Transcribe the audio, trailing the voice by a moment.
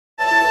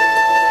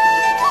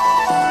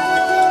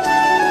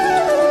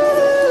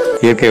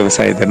இயற்கை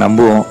விவசாயத்தை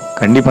நம்புவோம்.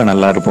 கண்டிப்பா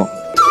நல்லா இருப்போம்.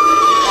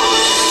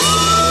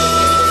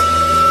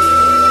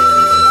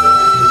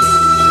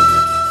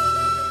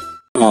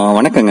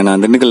 வணக்கங்க,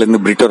 நான் திண்டுக்கல்ல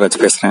இருந்து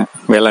பிரிட்டோராஜ் பேசுறேன்,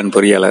 வேளாண்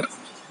பொறியாளர்.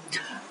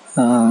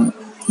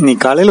 நீ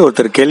காலையில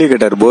ஒருத்தர் கேள்வி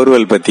கேட்டார்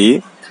போர்வெல் பத்தி.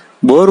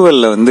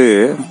 போர்வெல்ல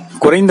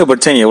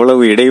குறைந்தபட்சம்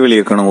எவ்வளவு இடைவெளி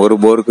இருக்கணும் ஒரு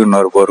போருக்கு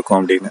இன்னொரு போருக்கும்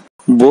அப்படின்னு.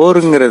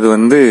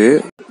 போருங்கிறது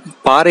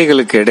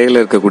பாறைகளுக்கு இடையில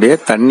இருக்கக்கூடிய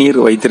தண்ணீர்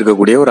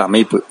வைத்திருக்கக்கூடிய ஒரு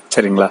அமைப்பு,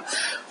 சரிங்களா?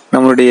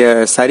 நம்மளுடைய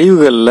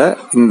சரிவுகள்ல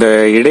இந்த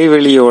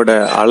இடைவெளியோட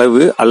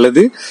அளவு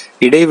அல்லது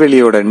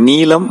இடைவெளியோட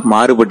நீளம்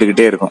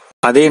மாறுபட்டுக்கிட்டே இருக்கும்.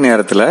 அதே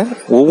நேரத்துல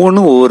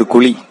ஒவ்வொன்றும் ஒவ்வொரு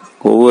குழி,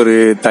 ஒவ்வொரு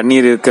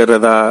தண்ணீர்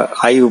இருக்கிறதா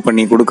ஆய்வு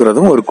பண்ணி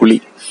கொடுக்கறதும் ஒரு குழி.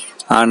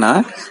 ஆனா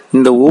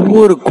இந்த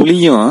ஒவ்வொரு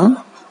குழியும்,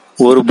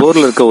 ஒரு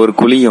போர்ல இருக்க ஒரு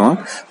குழியும்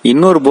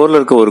இன்னொரு போர்ல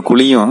இருக்க ஒரு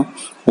குழியும்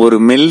ஒரு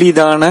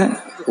மெல்லிதான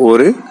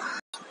ஒரு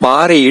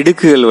பாறை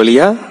இடுக்குகள்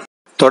வழியா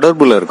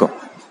தொடர்புல இருக்கும்.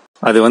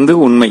 அது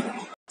உண்மை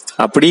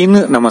அப்படின்னு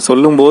நம்ம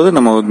சொல்லும் போது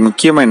நம்ம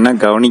முக்கியமா என்ன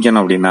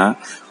கவனிக்கணும் அப்படின்னா,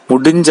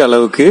 முடிஞ்ச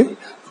அளவுக்கு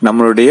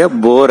நம்மளுடைய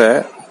போரை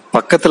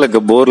பக்கத்துல இருக்க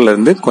போர்ல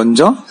இருந்து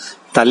கொஞ்சம்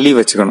தள்ளி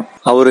வச்சுக்கணும்.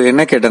 அவரு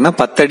என்ன கேட்டேன்னா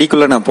 10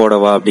 அடிக்குள்ள நான்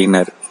போடவா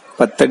அப்படின்னாரு.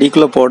 10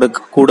 அடிக்குள்ள போட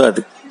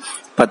கூடாது.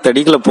 10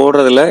 அடிக்குள்ள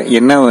போடுறதுல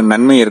என்ன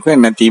நன்மை இருக்கும்,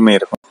 என்ன தீமை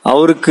இருக்கும்.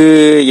 அவருக்கு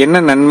என்ன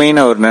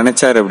நன்மைன்னு அவர்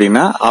நினைச்சாரு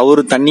அப்படின்னா,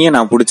 அவரு தண்ணியை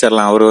நான்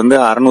பிடிச்சிடலாம். அவர்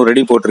 600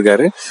 அடி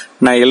போட்டிருக்காரு,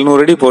 நான்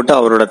 700 அடி போட்டு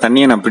அவரோட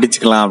தண்ணியை நான்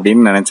பிடிச்சுக்கலாம்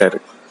அப்படின்னு நினைச்சாரு.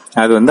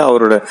 அது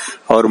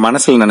அவர்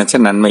மனசுல நினைச்ச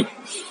நன்மை.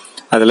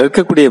 அதுல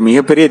இருக்கக்கூடிய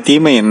மிகப்பெரிய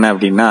தீமை என்ன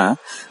அப்படின்னா,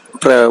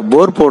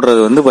 போர்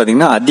போடுறது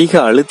பாத்தீங்கன்னா அதிக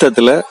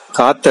அழுத்தத்துல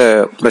காத்த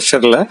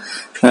பிரஷர்ல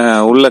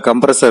உள்ள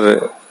கம்ப்ரஸர்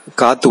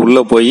காத்து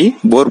உள்ள போய்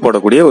போர்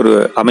போடக்கூடிய ஒரு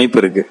அமைப்பு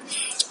இருக்கு.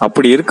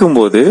 அப்படி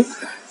இருக்கும்போது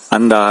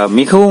அந்த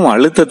மிகவும்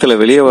அழுத்தத்துல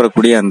வெளியே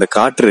வரக்கூடிய அந்த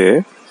காற்று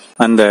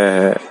அந்த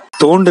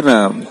தோண்டின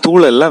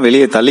தூளெல்லாம்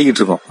வெளியே தள்ளிக்கிட்டு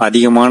இருக்கும்,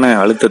 அதிகமான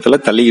அழுத்தத்துல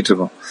தள்ளிக்கிட்டு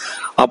இருக்கும்.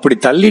 அப்படி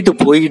தள்ளிட்டு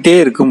போய்கிட்டே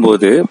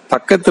இருக்கும்போது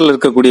பக்கத்துல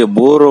இருக்கக்கூடிய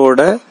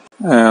போரோட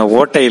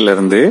ஓட்டையில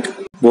இருந்து,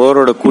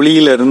 போரோட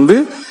குழியில இருந்து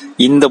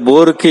இந்த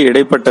போருக்கு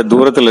இடைப்பட்ட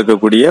தூரத்துல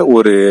இருக்கக்கூடிய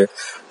ஒரு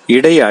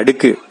இடை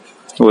அடுக்கு,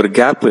 ஒரு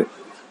கேப்பு,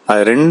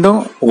 அது ரெண்டும்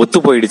ஒத்து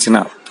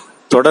போயிடுச்சுன்னா,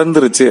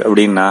 தொடர்ந்துருச்சு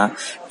அப்படின்னா,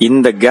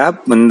 இந்த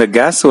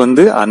கேஸ்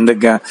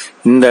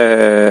இந்த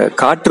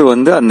காற்று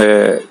அந்த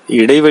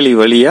இடைவெளி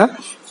வழியா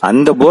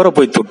அந்த போரை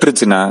போய்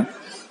தொற்றுச்சுன்னா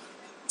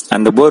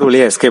அந்த போர்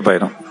வழியா எஸ்கேப்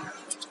ஆயிரும்.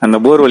 அந்த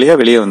போர் வழியா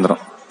வெளியே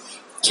வந்துடும்.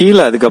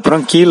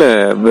 அதுக்கப்புறம் கீழே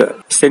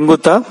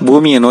செங்குத்தா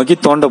பூமியை நோக்கி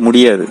தோண்ட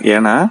முடியாது.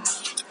 ஏன்னா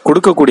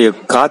கொடுக்கக்கூடிய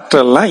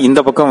காற்றெல்லாம் இந்த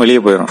பக்கம் வெளியே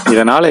போயிடும்.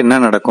 இதனால என்ன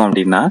நடக்கும்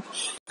அப்படின்னா,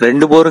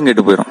 2 போரும்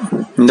கெட்டு போயிடும்.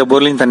 இந்த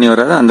போர்லயும் தண்ணி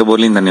வராது, அந்த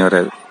போர்லயும் தண்ணி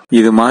வராது.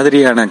 இது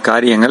மாதிரியான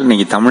காரியங்கள்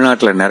இன்னைக்கு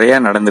தமிழ்நாட்டுல நிறைய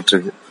நடந்துட்டு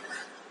இருக்கு.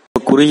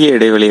 குறுகிய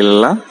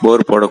இடைவெளியிலெல்லாம்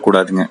போர்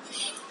போடக்கூடாதுங்க.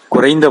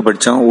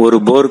 குறைந்தபட்சம் ஒரு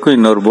போருக்கும்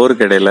இன்னொரு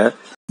போருக்கு இடையில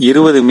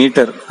 20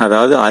 மீட்டர்,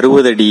 அதாவது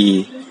 60 அடி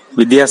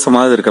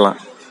வித்தியாசமாவது இருக்கலாம்.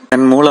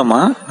 இதன் மூலமா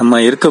நம்ம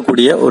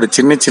இருக்கக்கூடிய ஒரு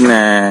சின்ன சின்ன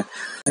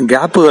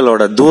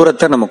கேப்புகளோட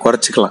தூரத்தை நம்ம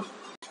குறைச்சிக்கலாம்.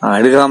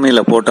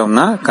 அருகாமையில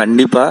போட்டோம்னா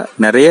கண்டிப்பா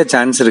நிறைய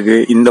சான்ஸ் இருக்கு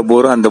இந்த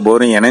போரும் அந்த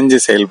போரும் இணைஞ்சு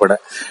செயல்பட.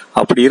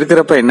 அப்படி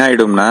இருக்கிறப்ப என்ன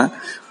ஆயிடும்னா,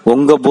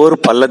 உங்க போர்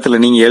பள்ளத்துல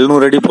நீங்க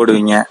 700 அடி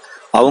போடுவீங்க,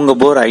 அவங்க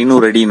போர்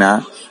 500 அடினா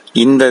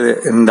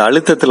இந்த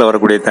அழுத்தத்துல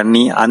வரக்கூடிய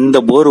தண்ணி அந்த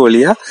போர்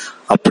வழியா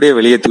அப்படியே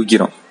வெளியே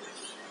தூக்கிரும்.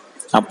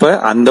 அப்ப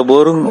அந்த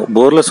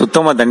போர்ல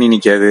சுத்தமா தண்ணி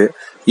நிக்காது.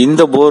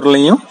 இந்த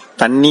போர்லயும்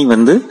தண்ணி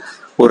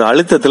ஒரு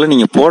அழுத்தத்துல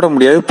நீங்க போட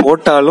முடியாது.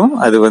 போட்டாலும்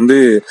அது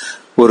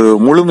ஒரு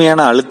முழுமையான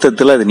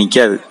அழுத்தத்துல அது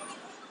நிக்காது,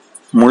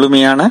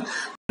 முழுமையான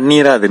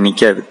தண்ணீரா அது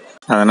நிக்காது.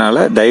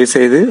 அதனால தயவு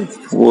செய்து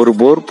ஒரு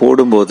போர்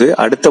போடும்போது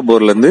அடுத்த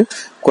போர்ல இருந்து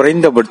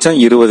குறைந்தபட்சம்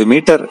 20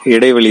 மீட்டர்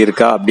இடைவெளி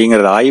இருக்கா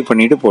அப்படிங்கறத ஆய்வு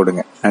பண்ணிட்டு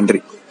போடுங்க.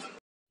 நன்றி.